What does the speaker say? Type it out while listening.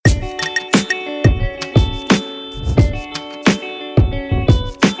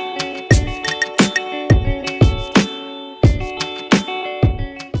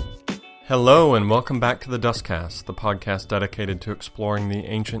Hello and welcome back to the Dustcast, the podcast dedicated to exploring the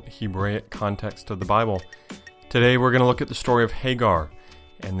ancient Hebraic context of the Bible. Today we're going to look at the story of Hagar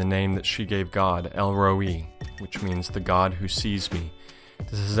and the name that she gave God, El Roi, which means the God who sees me.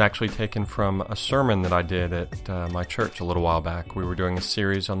 This is actually taken from a sermon that I did at my church a little while back. We were doing a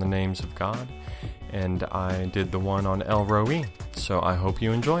series on the names of God, and I did the one on El Roi, so I hope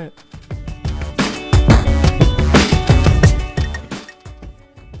you enjoy it.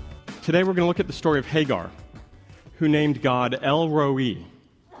 Today we're going to look at the story of Hagar, who named God El Roi,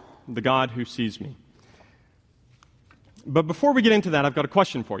 the God who sees me. But before we get into that, I've got a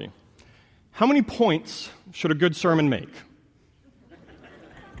question for you. How many points should a good sermon make?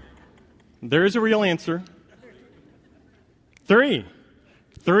 There is a real answer. 3.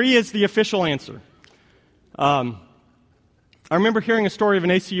 3 is the official answer. I remember hearing a story of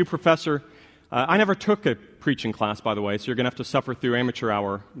an ACU professor. I never took a preaching class, by the way, so you're going to have to suffer through amateur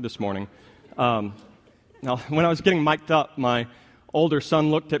hour this morning. Now, when I was getting mic'd up, my older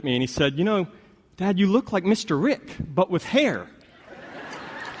son looked at me and he said, "You know, Dad, you look like Mr. Rick, but with hair."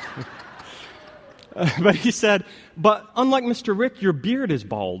 But he said, "But unlike Mr. Rick, your beard is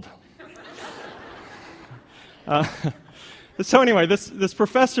bald." So anyway, this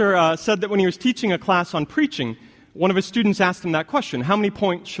professor said that when he was teaching a class on preaching, one of his students asked him that question: how many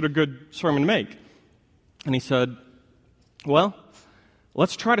points should a good sermon make? And he said, "Well,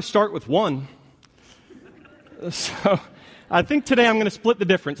 let's try to start with 1. So I think today I'm going to split the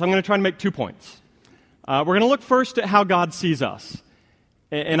difference. I'm going to try to make 2 points. We're going to look first at how God sees us.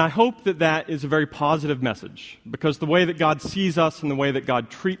 And I hope that that is a very positive message, because the way that God sees us and the way that God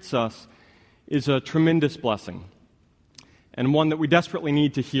treats us is a tremendous blessing, and one that we desperately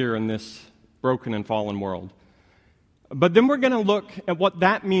need to hear in this broken and fallen world. But then we're going to look at what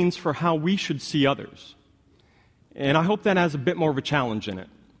that means for how we should see others. And I hope that has a bit more of a challenge in it.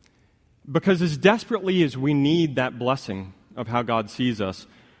 Because as desperately as we need that blessing of how God sees us,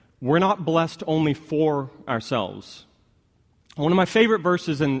 we're not blessed only for ourselves. One of my favorite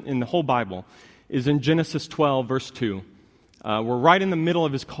verses in the whole Bible is in Genesis 12, verse 2. We're right in the middle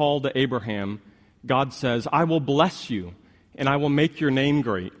of his call to Abraham. God says, "I will bless you, and I will make your name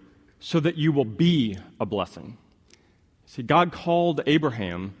great, so that you will be a blessing." See, God called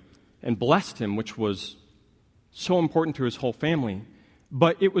Abraham and blessed him, which was so important to his whole family,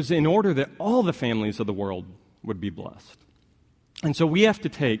 but it was in order that all the families of the world would be blessed. And so we have to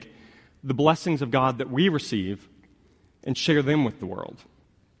take the blessings of God that we receive and share them with the world.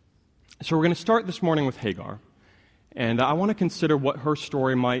 So we're going to start this morning with Hagar, and I want to consider what her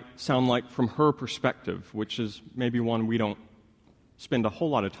story might sound like from her perspective, which is maybe one we don't spend a whole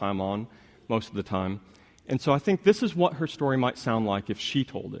lot of time on most of the time. And so I think this is what her story might sound like if she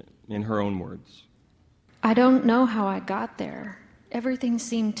told it in her own words. I don't know how I got there. Everything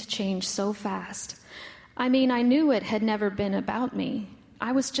seemed to change so fast. I mean, I knew it had never been about me.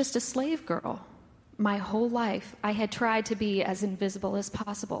 I was just a slave girl. My whole life, I had tried to be as invisible as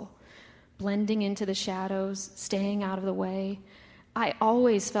possible, blending into the shadows, staying out of the way. I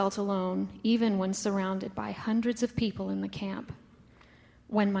always felt alone, even when surrounded by hundreds of people in the camp.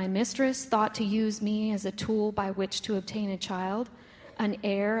 When my mistress thought to use me as a tool by which to obtain a child, an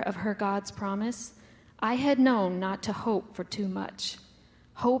heir of her God's promise, I had known not to hope for too much.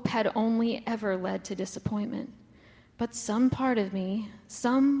 Hope had only ever led to disappointment. But some part of me,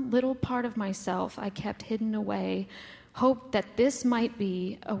 some little part of myself I kept hidden away, hoped that this might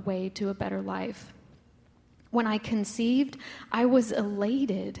be a way to a better life. When I conceived, I was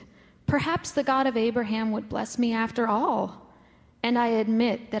elated. Perhaps the God of Abraham would bless me after all. And I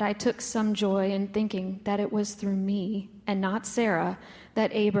admit that I took some joy in thinking that it was through me, and not Sarah,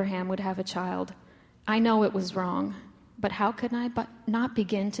 that Abraham would have a child. I know it was wrong, but how could I not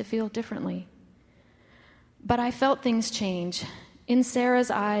begin to feel differently? But I felt things change. In Sarah's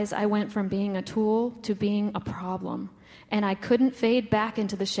eyes, I went from being a tool to being a problem, and I couldn't fade back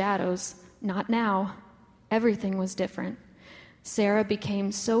into the shadows. Not now. Everything was different. Sarah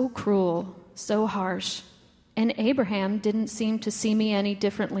became so cruel, so harsh, and Abraham didn't seem to see me any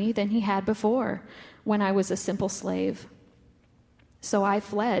differently than he had before, when I was a simple slave. So I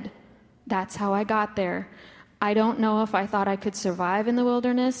fled. That's how I got there. I don't know if I thought I could survive in the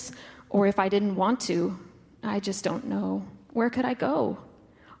wilderness or if I didn't want to. I just don't know. Where could I go?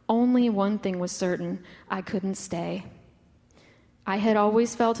 Only one thing was certain: I couldn't stay. I had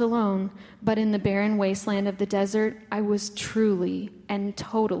always felt alone, but in the barren wasteland of the desert, I was truly and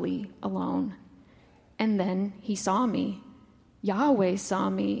totally alone. And then he saw me. Yahweh saw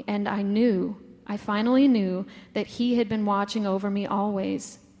me, and I finally knew that he had been watching over me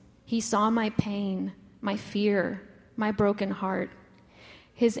always. He saw my pain, my fear, my broken heart.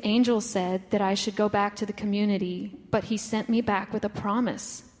 His angel said that I should go back to the community, but he sent me back with a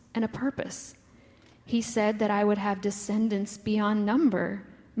promise and a purpose. He said that I would have descendants beyond number.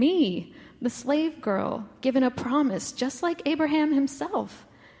 Me, the slave girl, given a promise just like Abraham himself.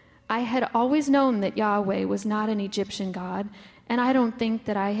 I had always known that Yahweh was not an Egyptian god, and I don't think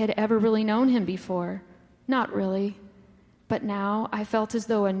that I had ever really known him before. Not really. But now I felt as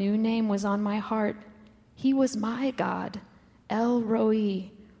though a new name was on my heart. He was my God, El Roi,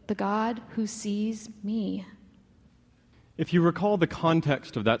 the God who sees me. If you recall the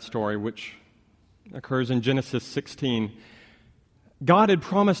context of that story, which occurs in Genesis 16, God had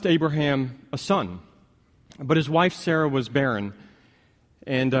promised Abraham a son, but his wife Sarah was barren.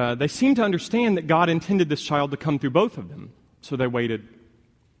 And they seemed to understand that God intended this child to come through both of them. So they waited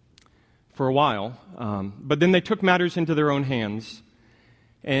for a while. But then they took matters into their own hands.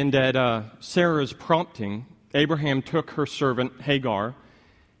 And at Sarah's prompting, Abraham took her servant Hagar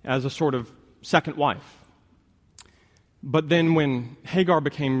as a sort of second wife. But then when Hagar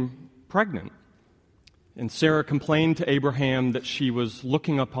became pregnant, and Sarah complained to Abraham that she was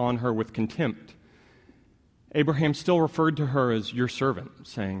looking upon her with contempt, Abraham still referred to her as your servant,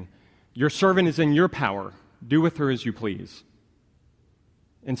 saying, "Your servant is in your power. Do with her as you please."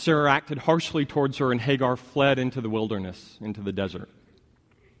 And Sarah acted harshly towards her, and Hagar fled into the wilderness, into the desert.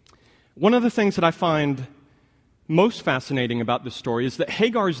 One of the things that I find most fascinating about this story is that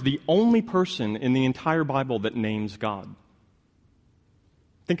Hagar is the only person in the entire Bible that names God.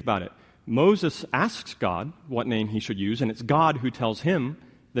 Think about it. Moses asks God what name he should use, and it's God who tells him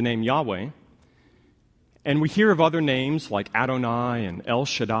the name Yahweh. And we hear of other names like Adonai and El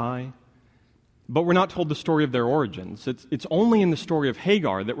Shaddai, but we're not told the story of their origins. It's only in the story of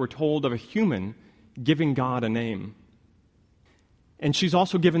Hagar that we're told of a human giving God a name. And she's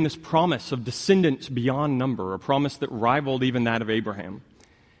also given this promise of descendants beyond number, a promise that rivaled even that of Abraham.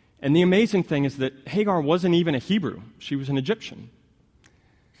 And the amazing thing is that Hagar wasn't even a Hebrew. She was an Egyptian.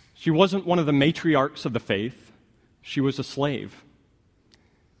 She wasn't one of the matriarchs of the faith. She was a slave.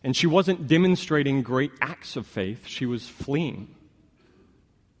 And she wasn't demonstrating great acts of faith. She was fleeing.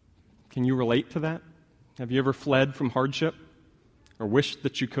 Can you relate to that? Have you ever fled from hardship or wished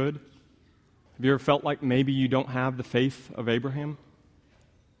that you could? Have you ever felt like maybe you don't have the faith of Abraham?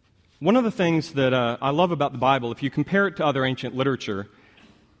 One of the things that I love about the Bible, if you compare it to other ancient literature,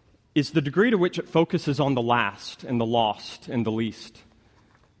 is the degree to which it focuses on the last and the lost and the least.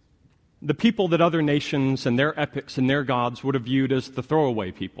 The people that other nations and their epics and their gods would have viewed as the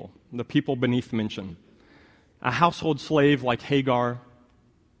throwaway people, the people beneath mention. A household slave like Hagar,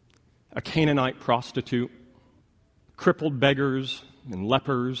 a Canaanite prostitute, crippled beggars and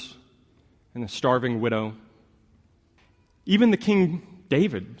lepers, and a starving widow. Even the King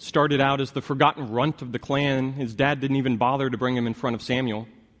David started out as the forgotten runt of the clan. His dad didn't even bother to bring him in front of Samuel.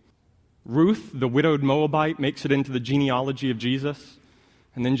 Ruth, the widowed Moabite, makes it into the genealogy of Jesus.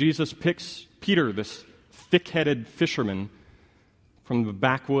 And then Jesus picks Peter, this thick-headed fisherman from the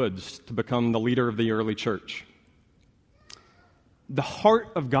backwoods, to become the leader of the early church. The heart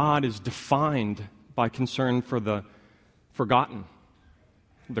of God is defined by concern for the forgotten,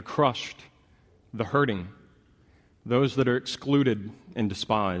 the crushed, the hurting, those that are excluded and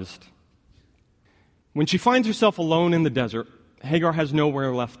despised. When she finds herself alone in the desert, Hagar has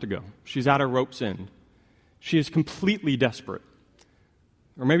nowhere left to go. She's at her rope's end. She is completely desperate.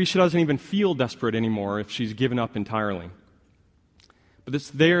 Or maybe she doesn't even feel desperate anymore if she's given up entirely. But it's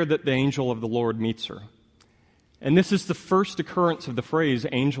there that the angel of the Lord meets her. And this is the first occurrence of the phrase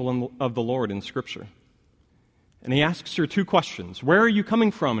angel of the Lord in Scripture. And he asks her two questions. Where are you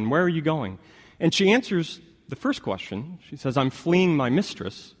coming from and where are you going? And she answers the first question. She says, I'm fleeing my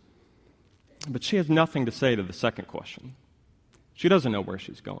mistress. But she has nothing to say to the second question. She doesn't know where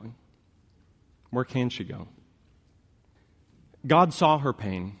she's going. Where can she go? God saw her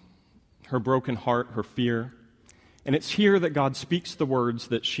pain, her broken heart, her fear, and it's here that God speaks the words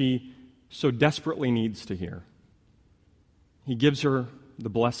that she so desperately needs to hear. He gives her the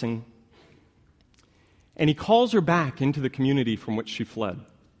blessing, and he calls her back into the community from which she fled.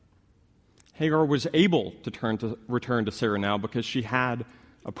 Hagar was able to return to Sarah now because she had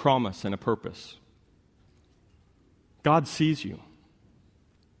a promise and a purpose. God sees you.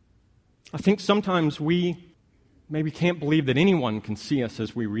 I think sometimes we maybe can't believe that anyone can see us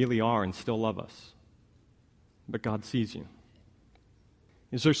as we really are and still love us. But God sees you.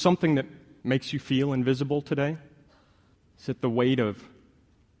 Is there something that makes you feel invisible today? Is it the weight of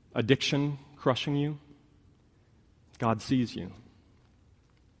addiction crushing you? God sees you.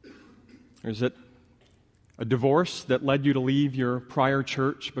 Or is it a divorce that led you to leave your prior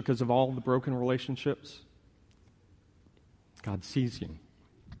church because of all the broken relationships? God sees you.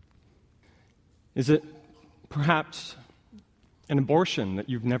 Is it perhaps an abortion that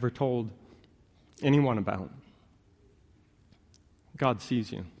you've never told anyone about? God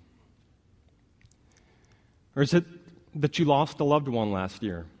sees you. Or is it that you lost a loved one last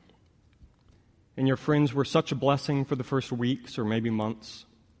year, and your friends were such a blessing for the first weeks or maybe months?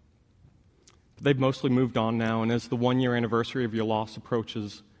 They've mostly moved on now, and as the 1-year anniversary of your loss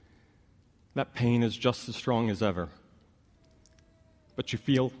approaches, that pain is just as strong as ever. But you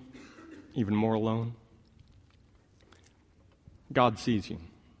feel even more alone. God sees you.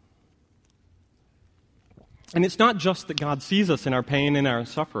 And it's not just that God sees us in our pain and our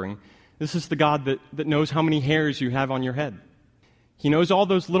suffering. This is the God that knows how many hairs you have on your head. He knows all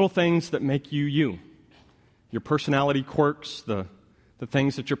those little things that make you you. Your personality quirks, the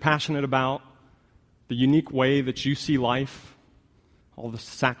things that you're passionate about, the unique way that you see life, all the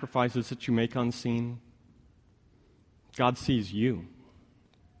sacrifices that you make unseen. God sees you.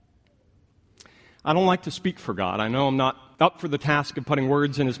 I don't like to speak for God. I know I'm not up for the task of putting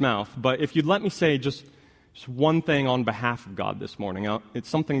words in his mouth, but if you'd let me say just one thing on behalf of God this morning, it's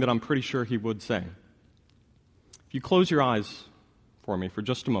something that I'm pretty sure he would say. If you close your eyes for me for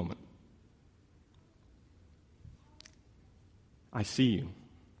just a moment. I see you.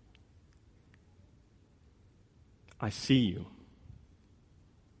 I see you.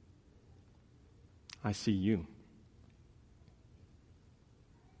 I see you.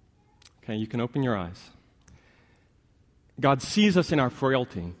 Okay, you can open your eyes. God sees us in our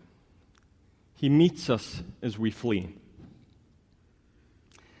frailty. He meets us as we flee.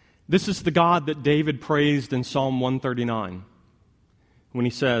 This is the God that David praised in Psalm 139 when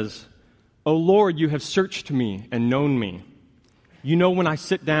he says, "O Lord, you have searched me and known me. You know when I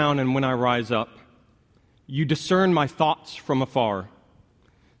sit down and when I rise up. You discern my thoughts from afar.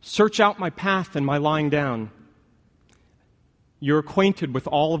 Search out my path and my lying down. You're acquainted with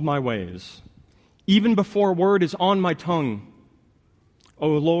all of my ways. Even before a word is on my tongue, O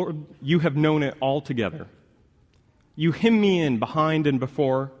Lord, you have known it altogether. You hem me in behind and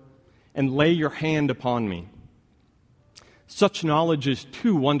before, and lay your hand upon me. Such knowledge is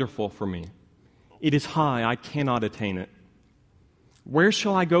too wonderful for me. It is high, I cannot attain it. Where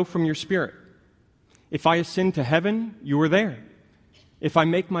shall I go from your spirit? If I ascend to heaven, you are there. If I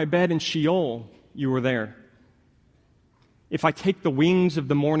make my bed in Sheol, you are there. If I take the wings of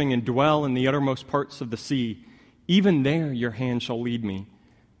the morning and dwell in the uttermost parts of the sea, even there your hand shall lead me,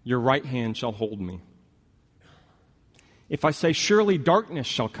 your right hand shall hold me. If I say, surely darkness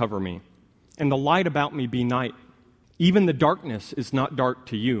shall cover me, and the light about me be night, even the darkness is not dark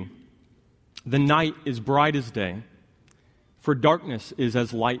to you. The night is bright as day, for darkness is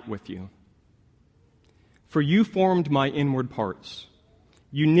as light with you. For you formed my inward parts.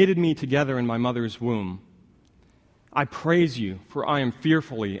 You knitted me together in my mother's womb. I praise you, for I am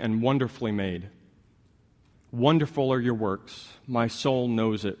fearfully and wonderfully made. Wonderful are your works. My soul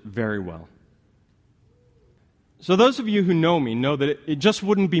knows it very well." So those of you who know me know that it just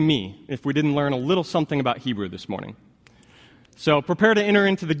wouldn't be me if we didn't learn a little something about Hebrew this morning. So prepare to enter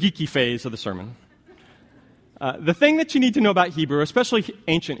into the geeky phase of the sermon. The thing that you need to know about Hebrew, especially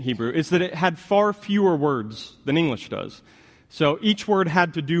ancient Hebrew, is that it had far fewer words than English does. So each word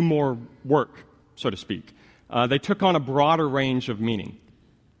had to do more work, so to speak. They took on a broader range of meaning.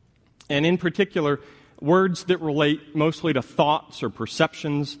 And in particular, words that relate mostly to thoughts or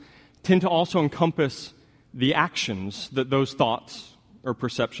perceptions tend to also encompass the actions that those thoughts or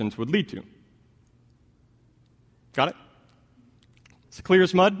perceptions would lead to. Got it? It's clear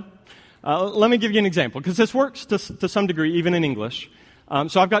as mud? Let me give you an example, because this works to some degree even in English.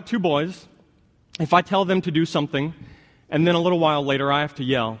 So I've got two boys. If I tell them to do something, and then a little while later I have to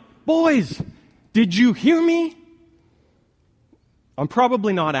yell, "Boys, did you hear me?" I'm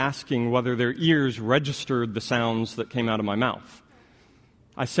probably not asking whether their ears registered the sounds that came out of my mouth.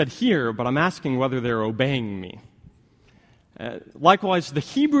 I said hear, but I'm asking whether they're obeying me. Likewise, the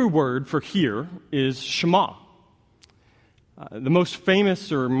Hebrew word for hear is Shema. The most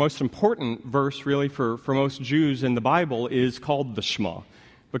famous or most important verse really for most Jews in the Bible is called the Shema,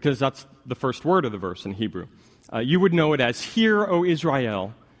 because that's the first word of the verse in Hebrew. You would know it as, "Hear, O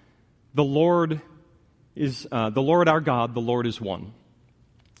Israel, the Lord our God, the Lord is one."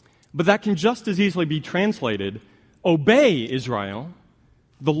 But that can just as easily be translated, "Obey, Israel,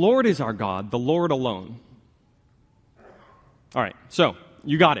 the Lord is our God, the Lord alone." All right, so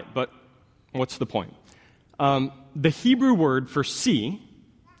you got it, but what's the point? The Hebrew word for see,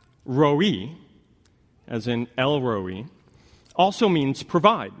 roi, as in El Roi, also means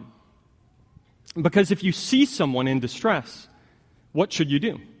provide. Because if you see someone in distress, what should you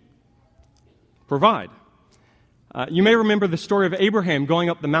do? Provide. You may remember the story of Abraham going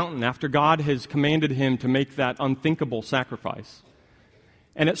up the mountain after God has commanded him to make that unthinkable sacrifice.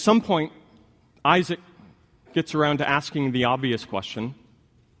 And at some point, Isaac gets around to asking the obvious question,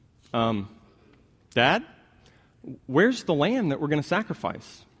 Dad, where's the lamb that we're going to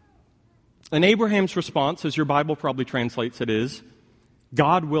sacrifice? And Abraham's response, as your Bible probably translates it, is,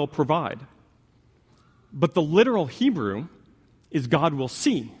 God will provide. But the literal Hebrew is God will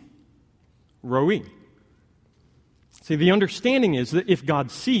see, Roi. See, the understanding is that if God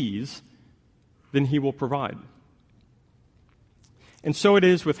sees, then he will provide. And so it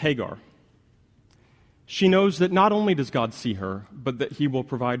is with Hagar. She knows that not only does God see her, but that he will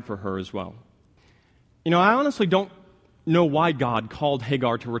provide for her as well. You know, I honestly don't know why God called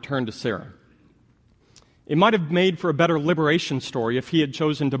Hagar to return to Sarah. It might have made for a better liberation story if he had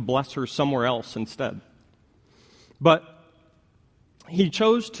chosen to bless her somewhere else instead. But he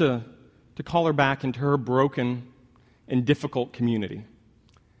chose to call her back into her broken and difficult community.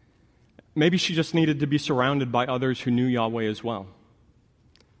 Maybe she just needed to be surrounded by others who knew Yahweh as well,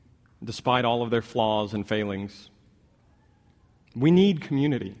 despite all of their flaws and failings. We need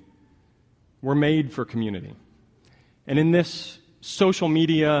community. We're made for community. And in this social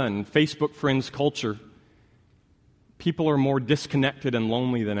media and Facebook friends culture, people are more disconnected and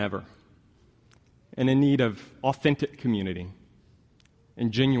lonely than ever, and in need of authentic community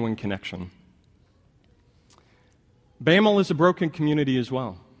and genuine connection. Bamel is a broken community as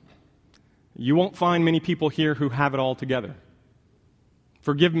well. You won't find many people here who have it all together.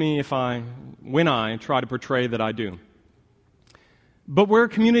 Forgive me when I try to portray that I do. But we're a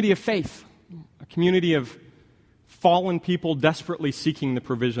community of faith, a community of fallen people desperately seeking the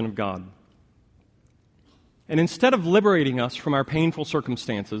provision of God. And instead of liberating us from our painful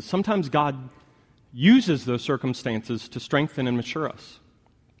circumstances, sometimes God uses those circumstances to strengthen and mature us.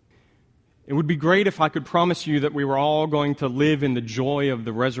 It would be great if I could promise you that we were all going to live in the joy of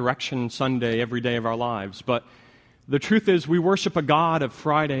the resurrection Sunday every day of our lives, but the truth is we worship a God of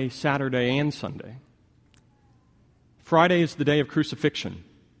Friday, Saturday, and Sunday. Friday is the day of crucifixion,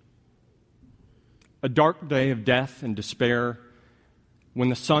 a dark day of death and despair when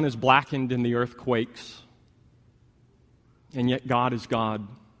the sun is blackened and the earth quakes, and yet God is God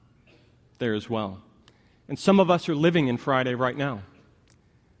there as well. And some of us are living in Friday right now.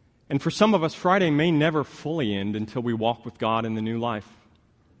 And for some of us, Friday may never fully end until we walk with God in the new life.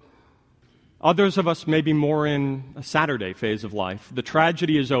 Others of us may be more in a Saturday phase of life. The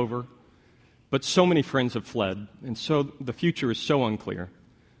tragedy is over, but so many friends have fled, and so the future is so unclear.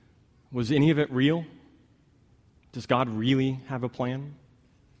 Was any of it real? Does God really have a plan?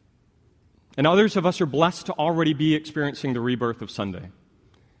 And others of us are blessed to already be experiencing the rebirth of Sunday,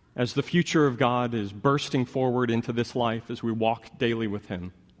 as the future of God is bursting forward into this life as we walk daily with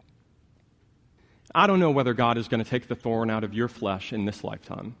him. I don't know whether God is going to take the thorn out of your flesh in this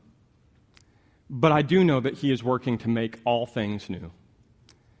lifetime, but I do know that he is working to make all things new.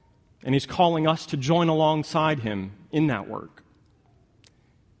 And he's calling us to join alongside him in that work.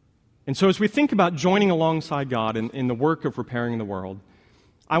 And so as we think about joining alongside God in the work of repairing the world,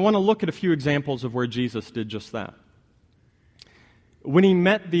 I want to look at a few examples of where Jesus did just that. When he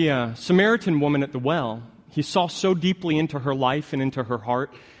met the Samaritan woman at the well, he saw so deeply into her life and into her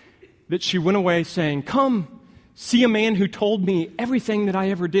heart that she went away saying, "Come, see a man who told me everything that I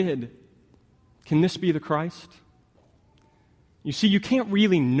ever did. Can this be the Christ?" You see, you can't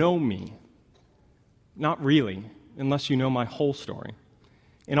really know me, not really, unless you know my whole story.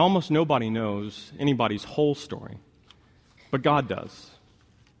 And almost nobody knows anybody's whole story, but God does,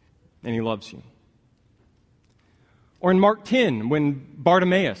 and he loves you. Or in Mark 10, when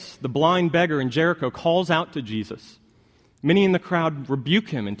Bartimaeus, the blind beggar in Jericho, calls out to Jesus, many in the crowd rebuke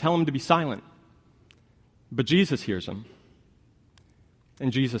him and tell him to be silent. But Jesus hears him,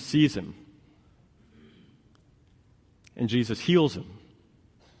 and Jesus sees him, and Jesus heals him,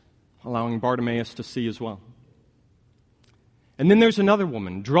 allowing Bartimaeus to see as well. And then there's another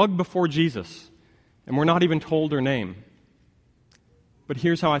woman, drugged before Jesus, and we're not even told her name. But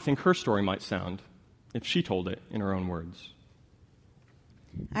here's how I think her story might sound if she told it in her own words.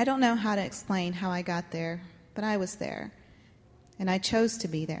 I don't know how to explain how I got there, but I was there, and I chose to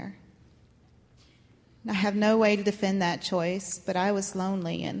be there. I have no way to defend that choice, but I was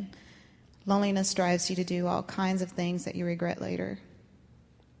lonely, and loneliness drives you to do all kinds of things that you regret later.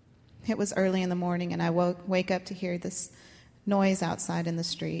 It was early in the morning, and I wake up to hear this noise outside in the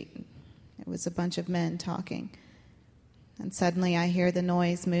street. It was a bunch of men talking. And suddenly I hear the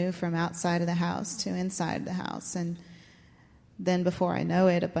noise move from outside of the house to inside the house. And then before I know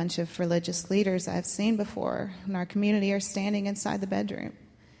it, a bunch of religious leaders I've seen before in our community are standing inside the bedroom.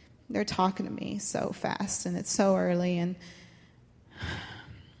 they're talking to me so fast, and it's so early, and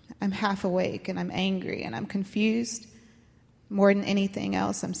I'm half awake, and I'm angry, and I'm confused. More than anything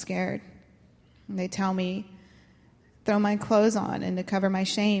else, I'm scared. And they tell me, throw my clothes on and to cover my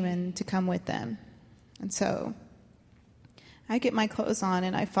shame and to come with them. And so I get my clothes on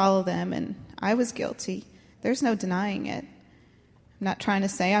and I follow them, and I was guilty. There's no denying it. I'm not trying to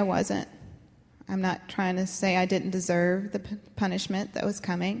say I wasn't. I'm not trying to say I didn't deserve the punishment that was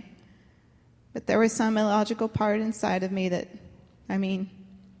coming. But there was some illogical part inside of me that,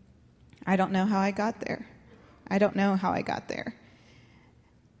 I don't know how I got there. I don't know how I got there.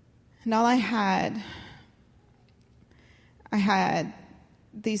 And all I had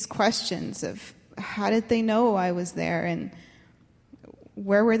these questions of how did they know I was there, and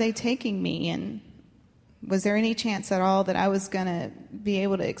where were they taking me, and was there any chance at all that I was going to be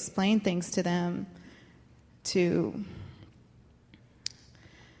able to explain things to them?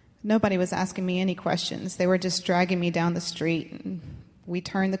 Nobody was asking me any questions. They were just dragging me down the street, and we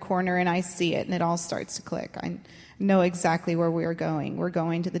turn the corner and I see it, and it all starts to click. I know exactly where we're going. We're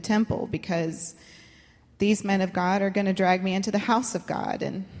going to the temple because these men of God are going to drag me into the house of God,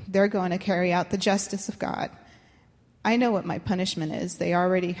 and they're going to carry out the justice of God. I know what my punishment is. They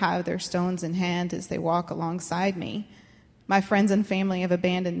already have their stones in hand as they walk alongside me. My friends and family have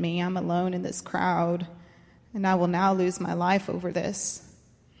abandoned me. I'm alone in this crowd, and I will now lose my life over this.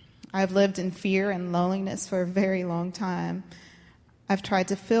 I've lived in fear and loneliness for a very long time. I've tried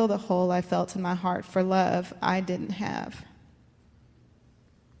to fill the hole I felt in my heart for love I didn't have.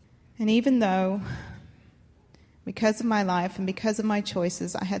 And even though, because of my life and because of my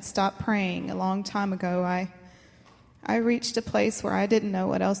choices, I had stopped praying a long time ago, I reached a place where I didn't know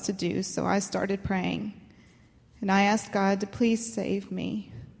what else to do, so I started praying. And I asked God to please save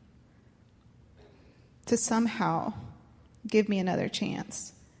me, to somehow give me another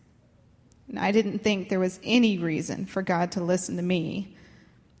chance. And I didn't think there was any reason for God to listen to me,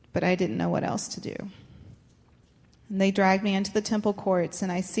 but I didn't know what else to do. And they dragged me into the temple courts,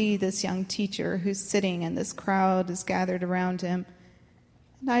 and I see this young teacher who's sitting, and this crowd is gathered around him.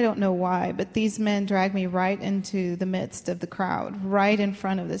 And I don't know why, but these men drag me right into the midst of the crowd, right in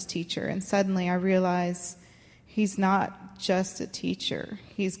front of this teacher. And suddenly I realize he's not just a teacher.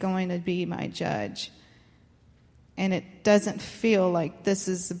 He's going to be my judge. And it doesn't feel like this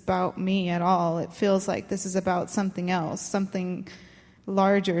is about me at all. It feels like this is about something else, something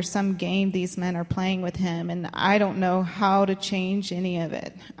larger, some game these men are playing with him. And I don't know how to change any of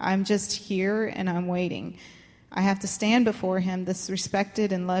it. I'm just here and I'm waiting. I have to stand before him, this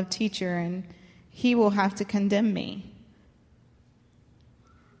respected and loved teacher, and he will have to condemn me.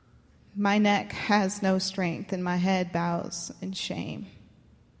 My neck has no strength and my head bows in shame.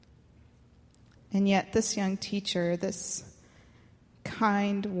 And yet this young teacher, this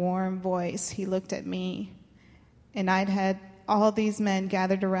kind, warm voice, he looked at me, and I'd had all these men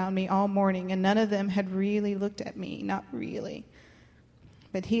gathered around me all morning, and none of them had really looked at me, not really.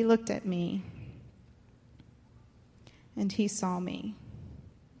 But he looked at me, and he saw me.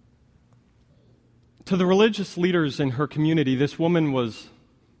 To the religious leaders in her community, this woman was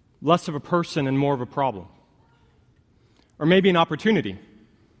less of a person and more of a problem. Or maybe an opportunity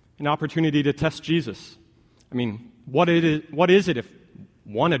to test Jesus. What is it if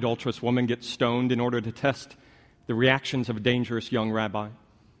one adulterous woman gets stoned in order to test the reactions of a dangerous young rabbi?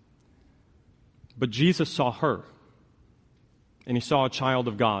 But Jesus saw her, and he saw a child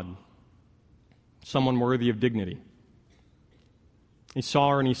of God, someone worthy of dignity. He saw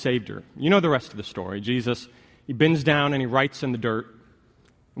her and he saved her. You know the rest of the story. Jesus, he bends down and he writes in the dirt.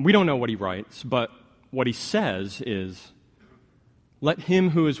 We don't know what he writes, but what he says is, "Let him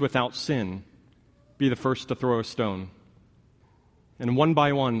who is without sin be the first to throw a stone." And one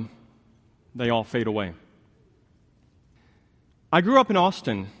by one, they all fade away. I grew up in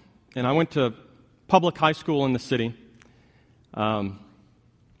Austin, and I went to public high school in the city. I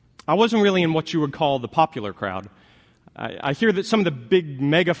wasn't really in what you would call the popular crowd. I hear that some of the big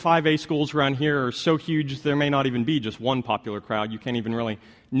mega 5A schools around here are so huge there may not even be just one popular crowd. You can't even really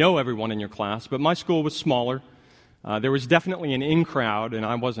know everyone in your class. But my school was smaller. There was definitely an in crowd, and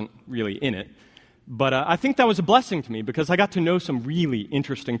I wasn't really in it. But I think that was a blessing to me because I got to know some really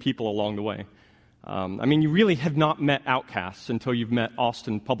interesting people along the way. You really have not met outcasts until you've met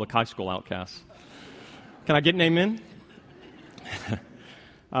Austin Public High School outcasts. Can I get an amen?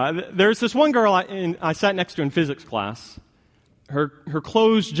 There's this one girl I sat next to in physics class. Her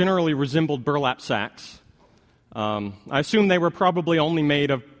clothes generally resembled burlap sacks. I assume they were probably only made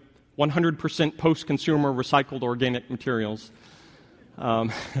of 100% post-consumer recycled organic materials.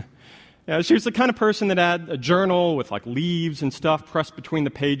 Yeah, she was the kind of person that had a journal with like leaves and stuff pressed between the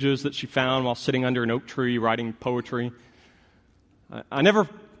pages that she found while sitting under an oak tree writing poetry. I never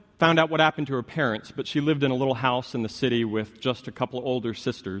found out what happened to her parents, but she lived in a little house in the city with just a couple of older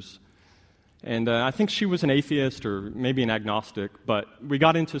sisters. And I think she was an atheist or maybe an agnostic, but we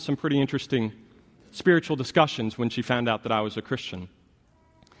got into some pretty interesting spiritual discussions when she found out that I was a Christian.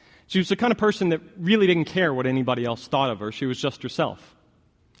 She was the kind of person that really didn't care what anybody else thought of her. She was just herself.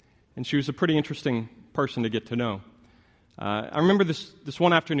 And she was a pretty interesting person to get to know. I remember this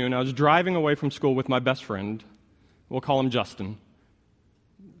one afternoon, I was driving away from school with my best friend. We'll call him Justin,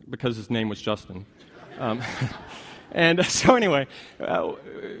 because his name was Justin. And so anyway,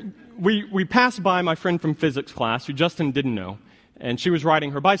 we passed by my friend from physics class, who Justin didn't know, and she was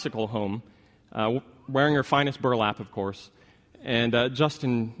riding her bicycle home, wearing her finest burlap, of course. And I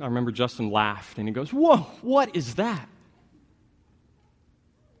remember Justin laughed, and he goes, "Whoa, what is that?"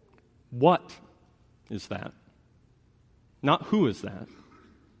 What is that? Not who is that.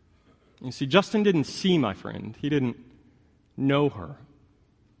 You see, Justin didn't see my friend. He didn't know her.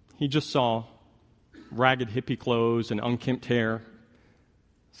 He just saw ragged hippie clothes and unkempt hair,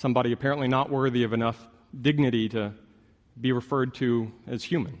 somebody apparently not worthy of enough dignity to be referred to as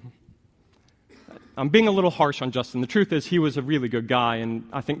human. I'm being a little harsh on Justin. The truth is he was a really good guy, and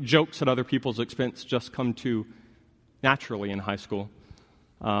I think jokes at other people's expense just come too naturally in high school.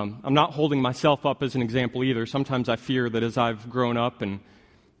 I'm not holding myself up as an example either. Sometimes I fear that as I've grown up and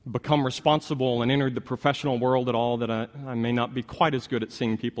become responsible and entered the professional world at all, that I may not be quite as good at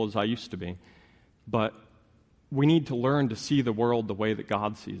seeing people as I used to be. But we need to learn to see the world the way that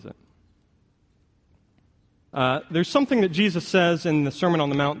God sees it. There's something that Jesus says in the Sermon on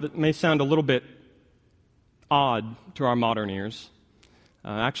the Mount that may sound a little bit odd to our modern ears.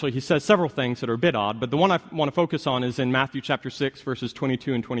 Actually, he says several things that are a bit odd, but the one I want to focus on is in Matthew chapter 6, verses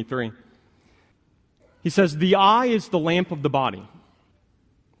 22 and 23. He says, "The eye is the lamp of the body.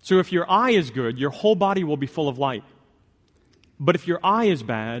 So if your eye is good, your whole body will be full of light. But if your eye is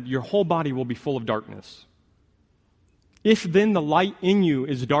bad, your whole body will be full of darkness. If then the light in you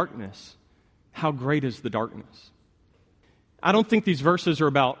is darkness, how great is the darkness?" I don't think these verses are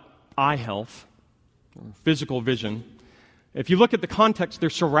about eye health or physical vision. If you look at the context, they're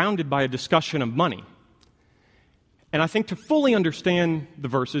surrounded by a discussion of money. And I think to fully understand the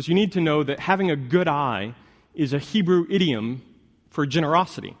verses, you need to know that having a good eye is a Hebrew idiom for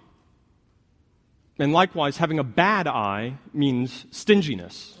generosity. And likewise, having a bad eye means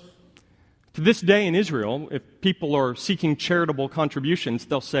stinginess. To this day in Israel, if people are seeking charitable contributions,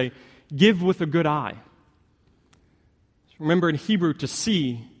 they'll say, "Give with a good eye." Remember, in Hebrew, to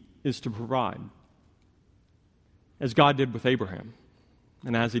see is to provide, as God did with Abraham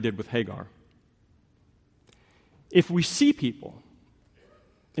and as he did with Hagar. If we see people,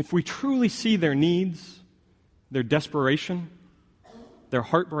 if we truly see their needs, their desperation, their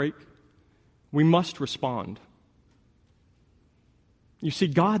heartbreak, we must respond. You see,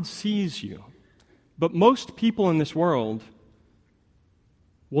 God sees you, but most people in this world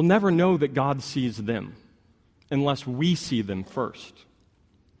will never know that God sees them unless we see them first.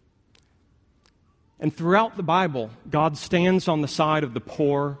 And throughout the Bible, God stands on the side of the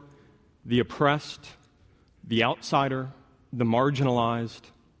poor, the oppressed, the outsider, the marginalized,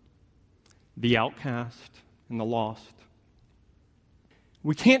 the outcast, and the lost.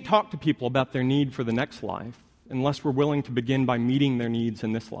 We can't talk to people about their need for the next life unless we're willing to begin by meeting their needs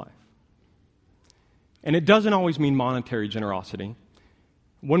in this life. And it doesn't always mean monetary generosity.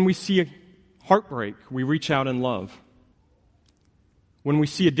 When we see a heartbreak, we reach out in love. When we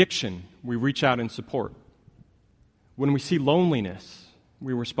see addiction, we reach out in support. When we see loneliness,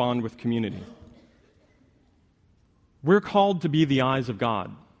 we respond with community. We're called to be the eyes of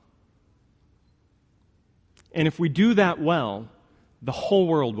God. And if we do that well, the whole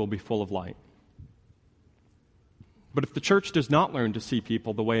world will be full of light. But if the church does not learn to see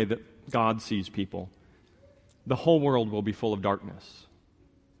people the way that God sees people, the whole world will be full of darkness.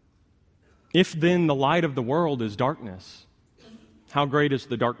 If then the light of the world is darkness, how great is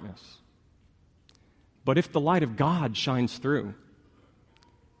the darkness? But if the light of God shines through,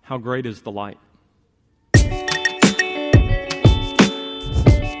 how great is the light?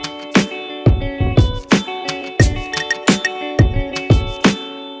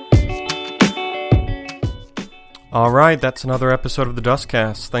 All right, that's another episode of the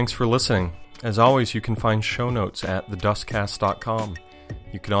Dustcast. Thanks for listening. As always, you can find show notes at thedustcast.com.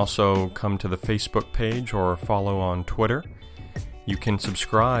 You can also come to the Facebook page or follow on Twitter. You can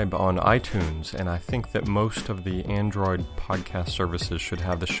subscribe on iTunes, and I think that most of the Android podcast services should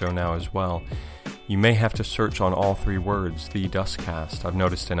have the show now as well. You may have to search on all three words, The Dustcast. I've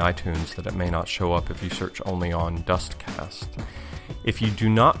noticed in iTunes that it may not show up if you search only on Dustcast. If you do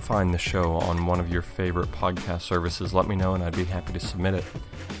not find the show on one of your favorite podcast services, let me know and I'd be happy to submit it.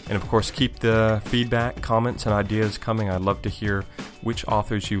 And of course, keep the feedback, comments, and ideas coming. I'd love to hear which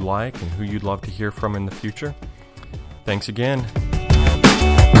authors you like and who you'd love to hear from in the future. Thanks again.